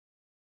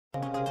Hi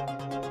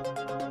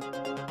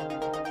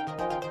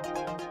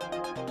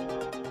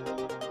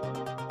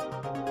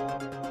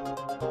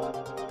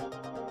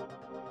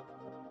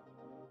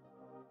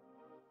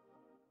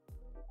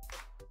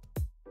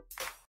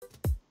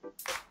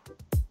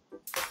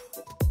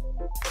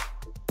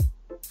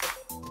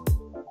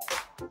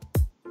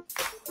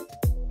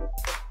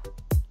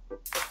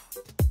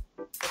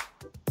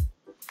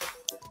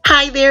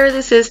there,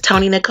 this is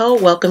Tony Nicole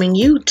welcoming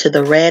you to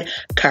the red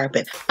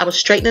carpet. I was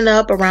straightening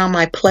up around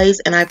my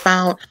place and I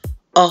found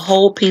a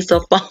whole piece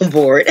of foam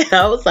board. And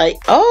I was like,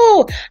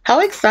 oh, how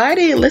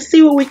exciting. Let's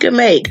see what we can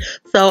make.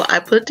 So I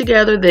put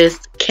together this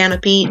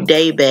Canopy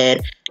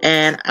Daybed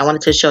and I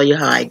wanted to show you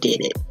how I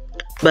did it.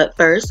 But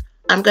first,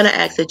 I'm going to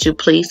ask that you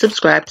please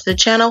subscribe to the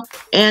channel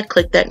and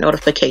click that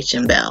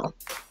notification bell.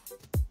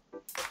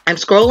 I'm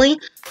scrolling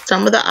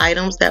some of the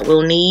items that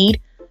we'll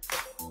need.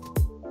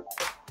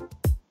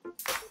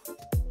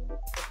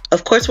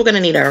 Of course, we're going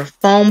to need our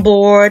foam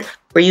board.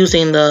 We're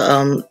using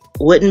the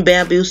wooden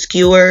bamboo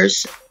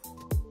skewers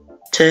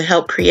to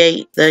help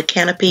create the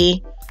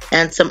canopy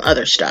and some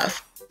other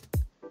stuff.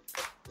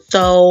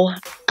 So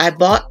I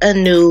bought a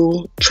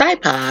new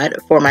tripod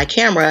for my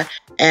camera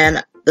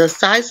and the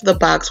size of the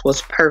box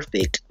was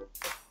perfect.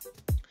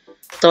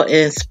 So it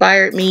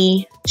inspired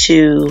me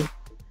to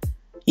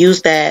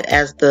use that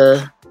as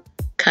the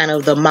kind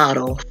of the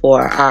model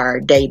for our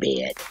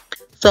daybed.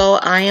 So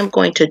I am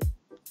going to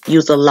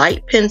use a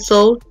light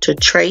pencil to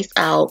trace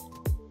out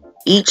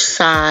each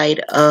side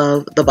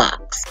of the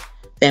box.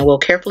 Then we'll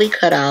carefully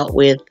cut out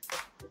with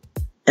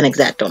an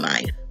X-Acto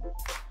knife.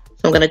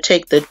 So I'm going to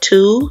take the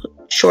two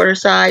shorter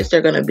sides,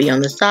 they're going to be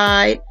on the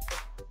side.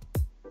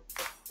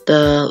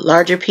 The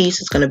larger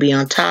piece is going to be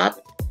on top,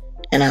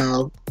 and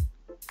I'll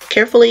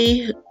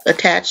carefully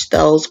attach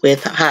those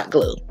with hot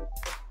glue.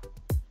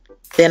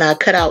 Then I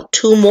cut out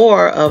two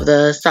more of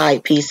the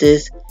side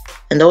pieces,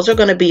 and those are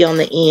going to be on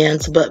the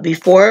ends. But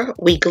before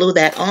we glue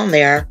that on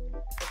there,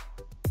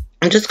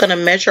 I'm just going to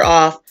measure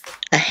off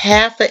a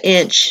 ½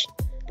 inch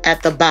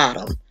at the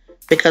bottom,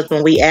 because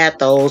when we add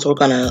those, we're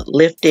going to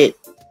lift it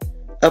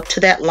up to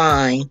that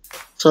line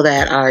so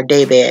that our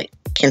daybed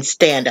can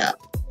stand up.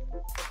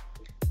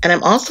 And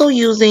I'm also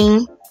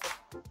using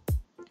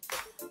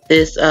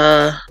this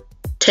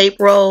tape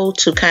roll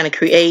to kind of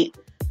create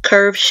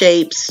curved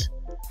shapes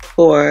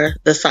for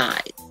the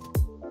sides.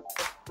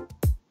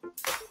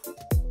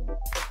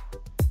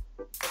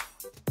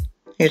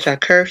 Here's our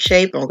curved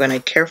shape, and we're going to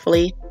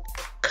carefully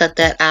cut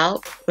that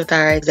out with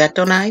our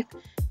X-Acto knife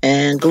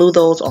and glue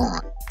those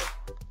on.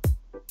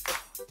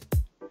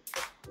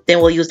 Then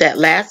we'll use that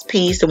last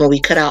piece, and when we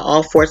cut out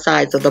all four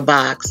sides of the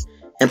box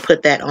and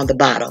put that on the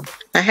bottom.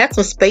 I had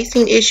some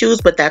spacing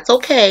issues, but that's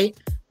okay,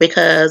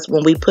 because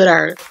when we put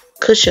our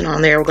cushion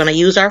on there, we're going to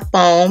use our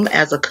foam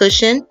as a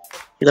cushion.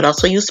 You could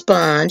also use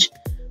sponge,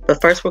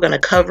 but first we're going to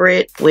cover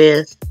it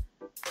with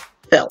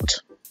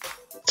felt.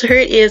 So here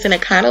it is, and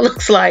it kind of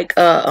looks like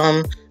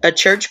a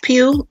church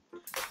pew.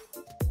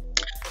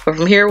 But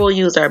from here we'll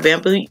use our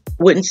bamboo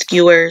wooden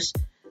skewers,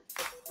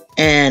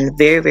 and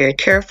very, very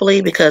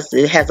carefully, because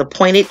it has a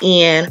pointed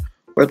end,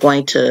 we're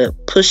going to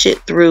push it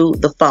through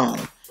the foam.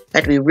 You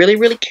have to be really,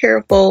 really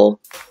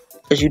careful,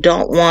 because you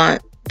don't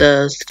want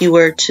the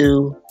skewer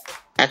to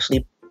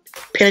actually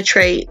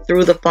penetrate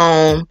through the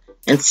foam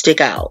and stick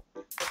out.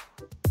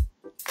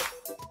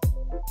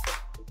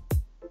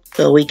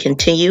 So we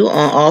continue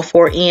on all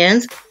four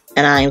ends,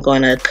 and I am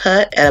going to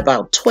cut at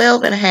about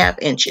 12½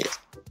 inches.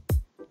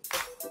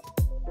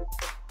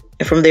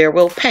 And from there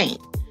we'll paint.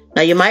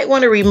 Now you might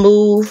want to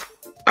remove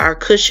our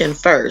cushion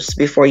first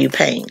before you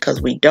paint,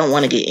 because we don't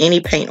want to get any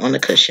paint on the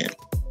cushion.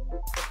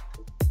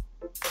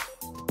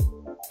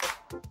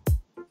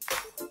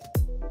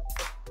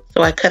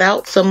 So I cut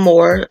out some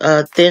more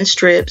thin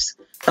strips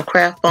of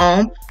craft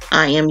foam.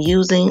 I am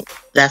using,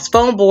 that's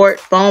foam board.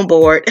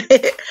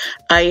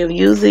 I am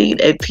using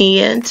a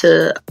pen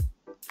to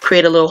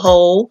create a little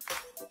hole,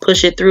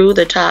 push it through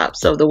the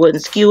tops of the wooden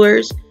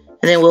skewers, and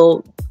then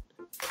we'll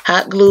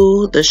hot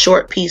glue the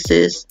short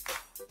pieces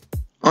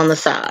on the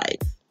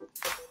sides.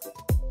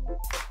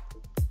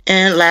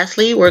 And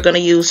lastly, we're going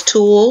to use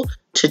tulle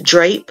to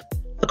drape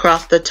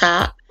across the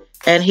top.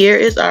 And here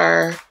is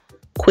our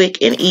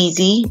quick and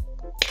easy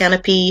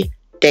Canopy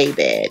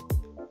daybed.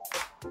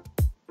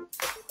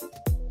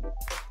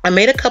 I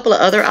made a couple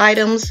of other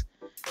items,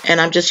 and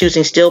I'm just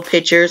using still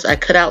pictures. I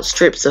cut out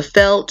strips of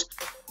felt,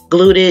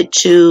 glued it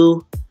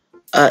to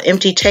an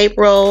empty tape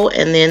roll,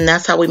 and then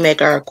that's how we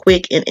make our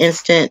quick and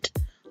instant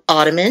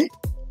ottoman.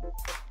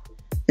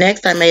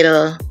 Next, I made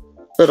a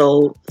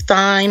little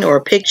sign or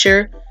a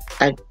picture.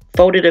 I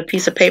folded a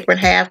piece of paper in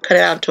half, cut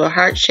it out into a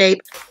heart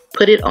shape,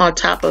 put it on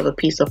top of a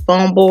piece of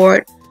foam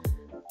board,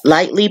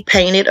 lightly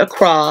painted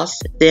across.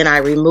 Then I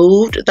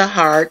removed the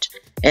heart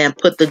and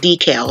put the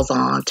decals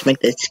on to make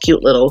this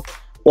cute little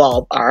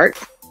wall art.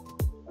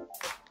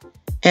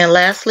 And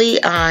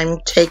lastly, I'm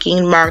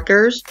taking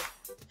markers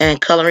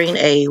and coloring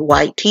a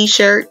white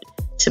t-shirt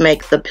to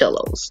make the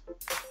pillows.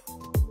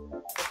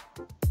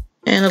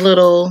 And a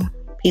little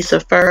piece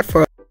of fur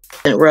for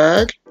a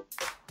rug.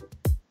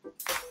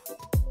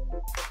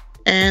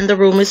 and the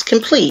room is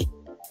complete.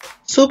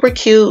 Super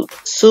cute,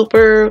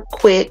 super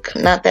quick,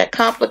 not that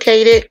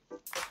complicated.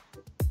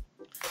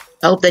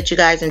 I hope that you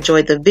guys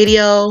enjoyed the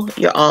video.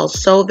 You're all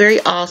so very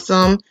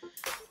awesome.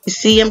 You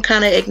see, I'm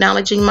kind of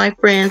acknowledging my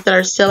friends that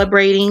are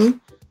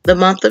celebrating the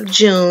month of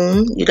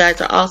June. You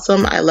guys are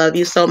awesome. I love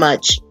you so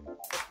much.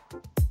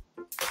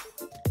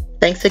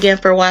 Thanks again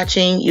for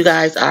watching. You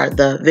guys are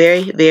the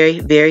very, very,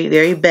 very,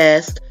 very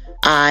best.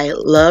 I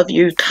love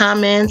your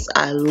comments.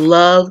 I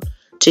love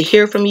to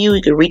hear from you.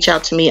 You can reach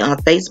out to me on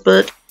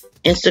Facebook,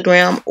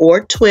 Instagram,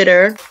 or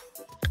Twitter.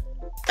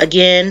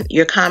 Again,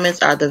 your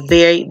comments are the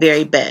very,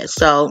 very best.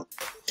 So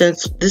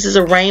since this is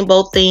a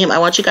rainbow theme, I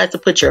want you guys to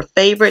put your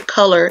favorite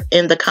color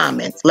in the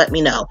comments. Let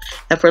me know.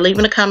 And for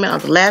leaving a comment on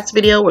the last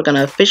video, we're going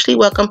to officially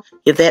welcome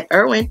Yvette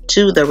Irwin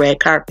to the red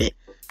carpet.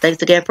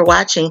 Thanks again for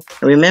watching.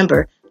 And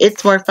remember,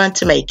 it's more fun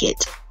to make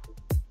it.